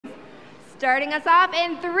Starting us off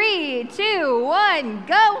in 3, 2, 1,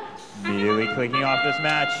 go. Immediately clicking off this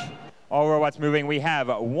match. All robots moving. We have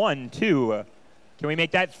 1, 2. Can we make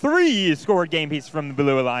that 3 scored game piece from the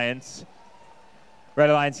Blue Alliance? Red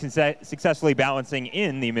Alliance successfully balancing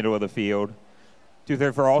in the middle of the field.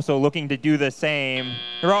 234 also looking to do the same.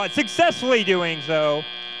 They're all successfully doing so.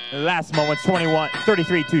 The last moments,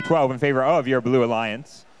 33-12 in favor of your Blue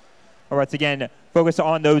Alliance. All right, again, focus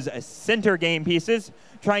on those center game pieces,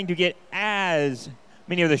 trying to get as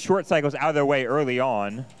many of the short cycles out of their way early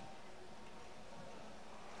on.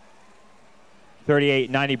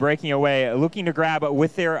 38-90 breaking away, looking to grab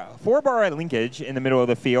with their 4-bar linkage in the middle of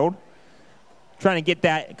the field. Trying to get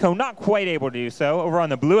that cone, not quite able to do so. Over on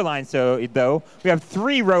the Blue Alliance, though, we have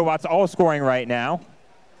 3 robots all scoring right now.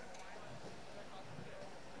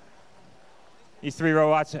 These 3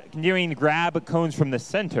 robots continuing to grab cones from the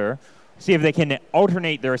center, see if they can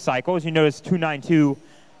alternate their cycles. You notice 292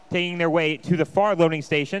 taking their way to the far loading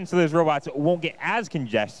station, so those robots won't get as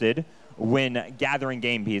congested when gathering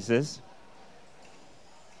game pieces.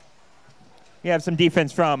 We have some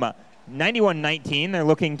defense from 91-19. They're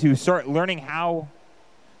looking to start learning how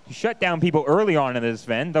to shut down people early on in this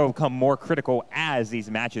event. They'll become more critical as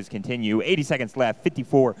these matches continue. 80 seconds left,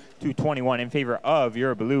 54-21 in favor of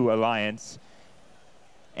your Blue Alliance.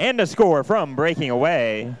 And a score from breaking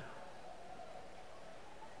away.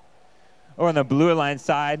 Over on the Blue Alliance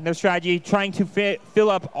side, no strategy, trying to fill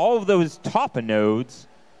up all of those top nodes.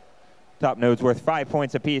 Top nodes worth 5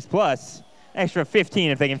 points apiece, plus extra 15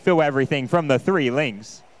 if they can fill everything from the 3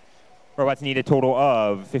 links. Robots need a total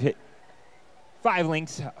of 5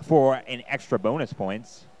 links for an extra bonus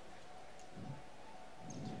points.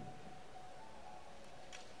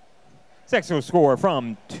 Sexual score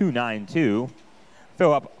from 292.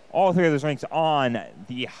 Fill up all 3 of those links on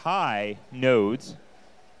the high nodes.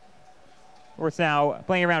 We're now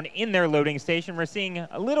playing around in their loading station. We're seeing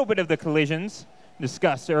a little bit of the collisions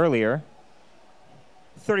discussed earlier.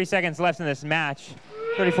 30 seconds left in this match.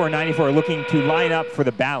 34-94 looking to line up for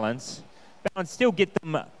the balance. Balance still get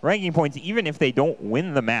them ranking points even if they don't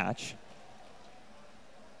win the match.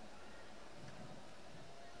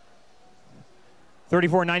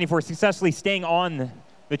 .34-94 successfully staying on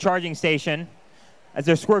the charging station as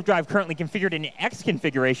their swerve drive currently configured in X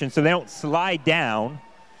configuration so they don't slide down.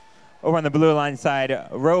 Over on the Blue Line side,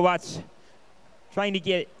 robots trying to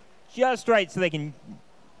get just right so they can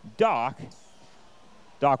dock.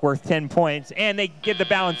 Dock worth 10 points, and they get the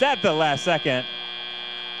balance at the last second.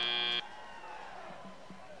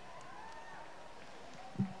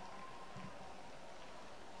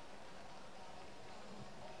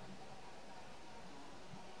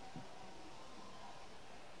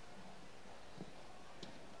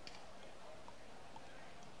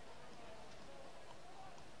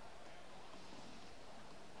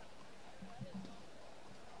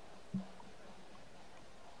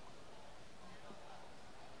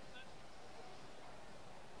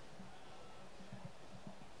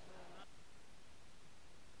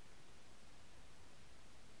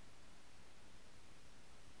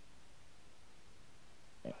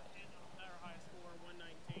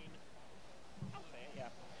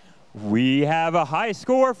 We have a high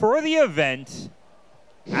score for the event.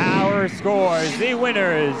 Our scores, the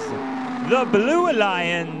winners, the Blue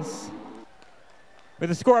Alliance,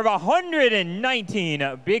 with a score of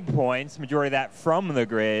 119 big points, majority of that from the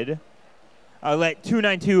grid. I'll let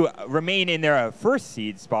 292 remain in their first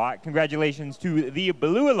seed spot. Congratulations to the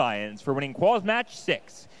Blue Alliance for winning Quals Match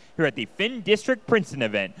 6 here at the Finn District Princeton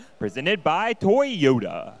event, presented by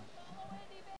Toyota.